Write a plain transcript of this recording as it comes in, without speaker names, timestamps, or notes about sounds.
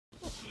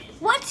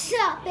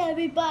up,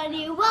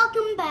 everybody?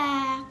 Welcome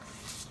back.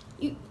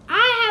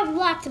 I have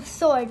lots of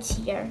swords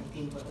here.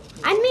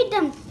 I made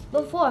them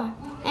before.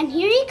 And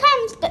here he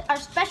comes, our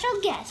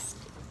special guest.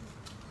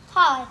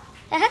 Hi.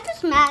 I have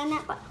this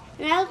magnet,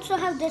 and I also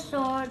have this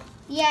sword.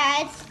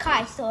 Yeah, it's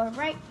Kai's sword,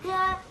 right?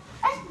 Yeah.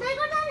 It's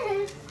bigger than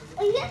his.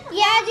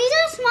 Yeah, these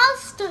are small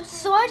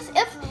swords.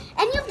 If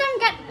any of them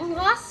get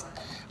lost,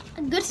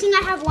 good thing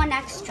I have one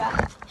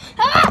extra.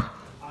 Ah!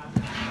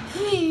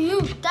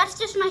 That's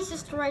just my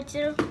sister right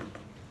there.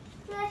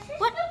 Yeah, she's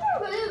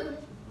super rude.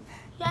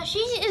 Yeah, she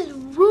is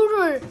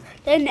ruder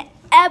than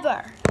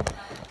ever.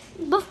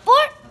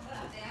 Before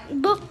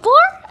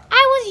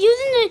I was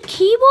using the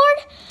keyboard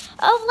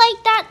of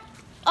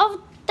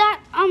that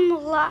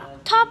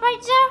laptop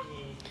right there,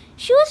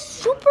 she was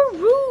super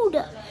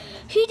rude.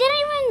 She didn't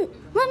even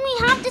let me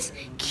have this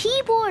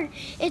keyboard.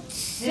 It's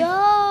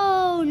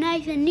so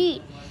nice and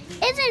neat,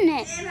 isn't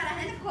it?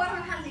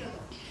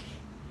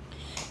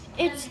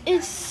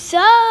 It's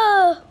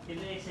so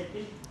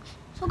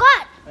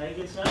God.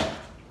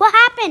 What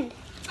happened?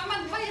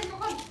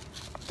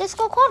 Let's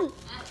go call.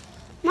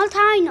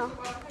 Maltaino.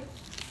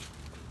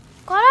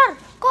 Color.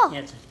 Go.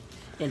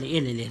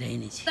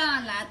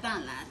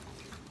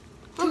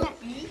 Okay.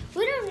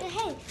 We don't.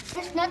 Hey,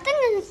 there's nothing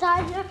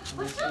inside here.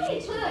 What's really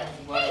good?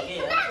 Hey,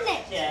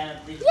 magnets. Yeah.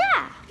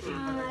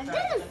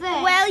 This is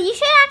good. Well, you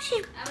should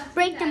actually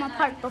break them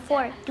apart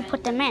before you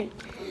put them in.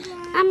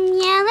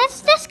 Yeah.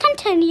 Let's just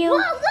continue. Whoa,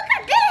 look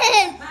at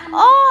this.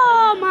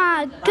 Oh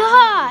my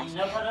gosh.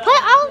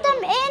 Put all of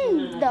them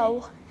in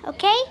though.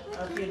 Okay?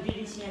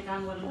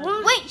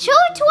 Wait, show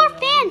it to our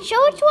fans.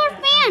 Show it to our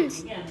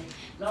fans.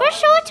 First,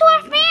 show it to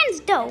our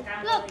fans, though.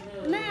 Look,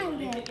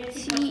 magnet.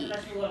 See,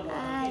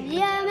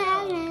 yeah,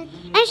 magnet.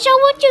 And show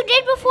what you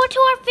did before to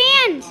our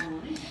fans.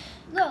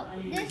 Look,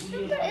 this is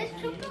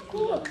super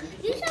cool.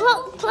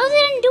 Close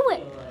it and do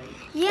it.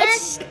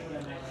 Yes.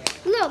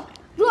 Look.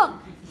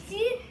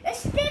 See, it's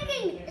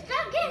sticking. It's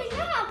not getting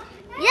up.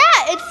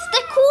 Yeah, it's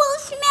the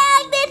coolest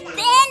magnet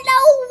in the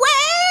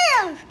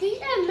world.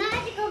 These are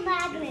magical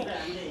magnets.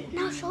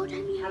 Now show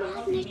them your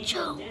magnet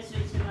show.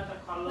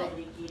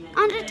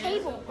 On the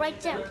table, right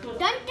there. Dun,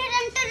 dun,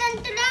 dun, dun,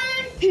 dun,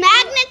 dun.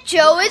 Magnet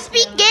show is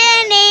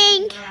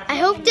beginning. I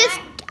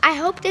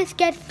hope this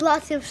gets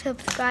lots of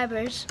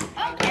subscribers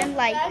and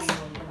likes.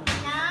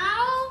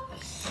 Now,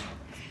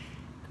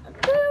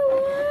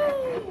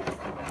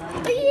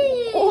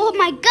 oh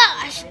my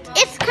gosh!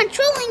 It's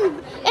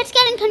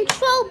getting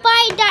controlled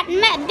by that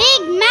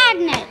big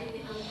magnet.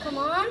 Come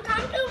on,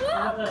 come to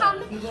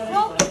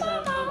roll,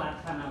 mama.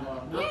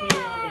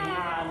 Yeah.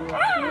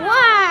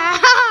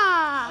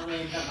 Wow!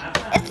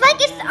 It's like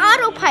it's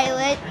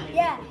autopilot.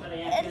 Yeah,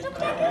 it looks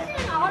like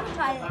it's an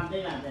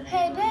autopilot.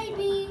 Hey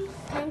baby,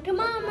 come to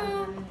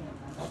mama.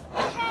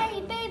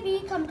 Hey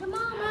baby, come to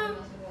mama.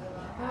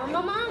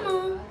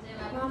 Mama.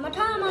 Mama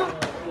Tama.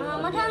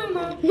 Mama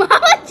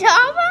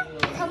Tama?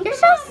 You're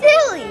so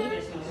silly.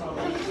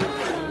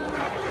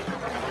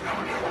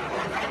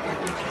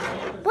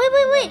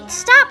 Wait.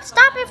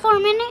 Stop it for a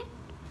minute.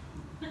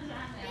 The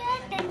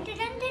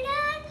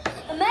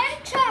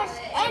magnet has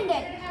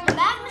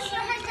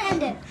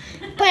ended.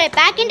 Put it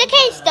back in the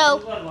case, though.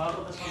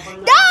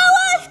 That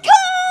was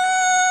cool!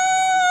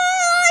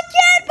 I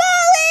can't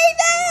believe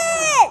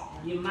it!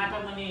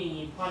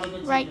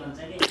 Right.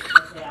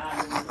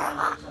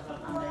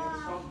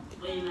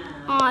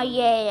 Oh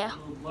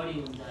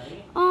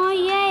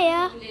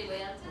yeah.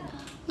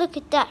 Look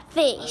at that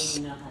face.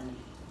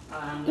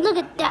 Look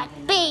at that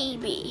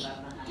baby.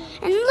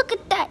 And look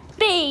at that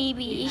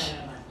baby.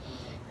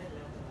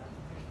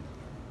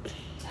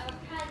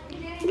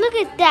 Look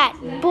at that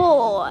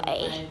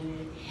boy.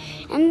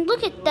 And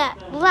look at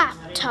that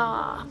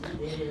laptop.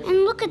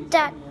 And look at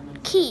that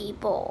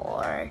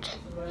keyboard.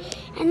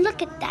 And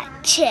look at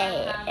that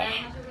chair.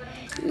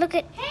 Look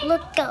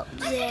up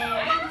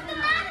there.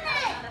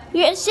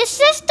 It's your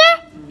sister?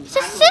 It's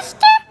your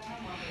sister?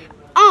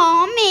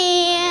 Oh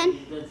man.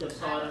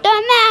 The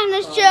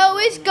magnet show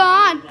is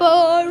gone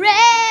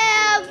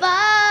forever.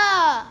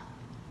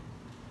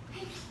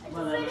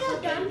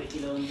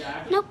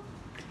 Nope.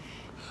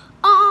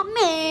 Oh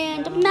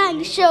man, the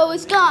magnet show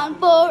is gone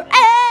forever.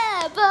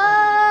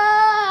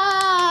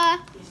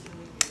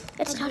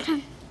 It's our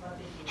turn.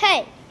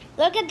 Hey,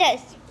 look at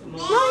this. No,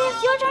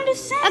 it's your turn to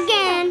sing.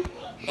 Again.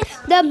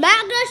 The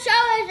magnet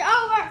show is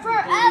over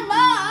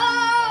forever.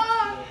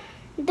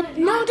 The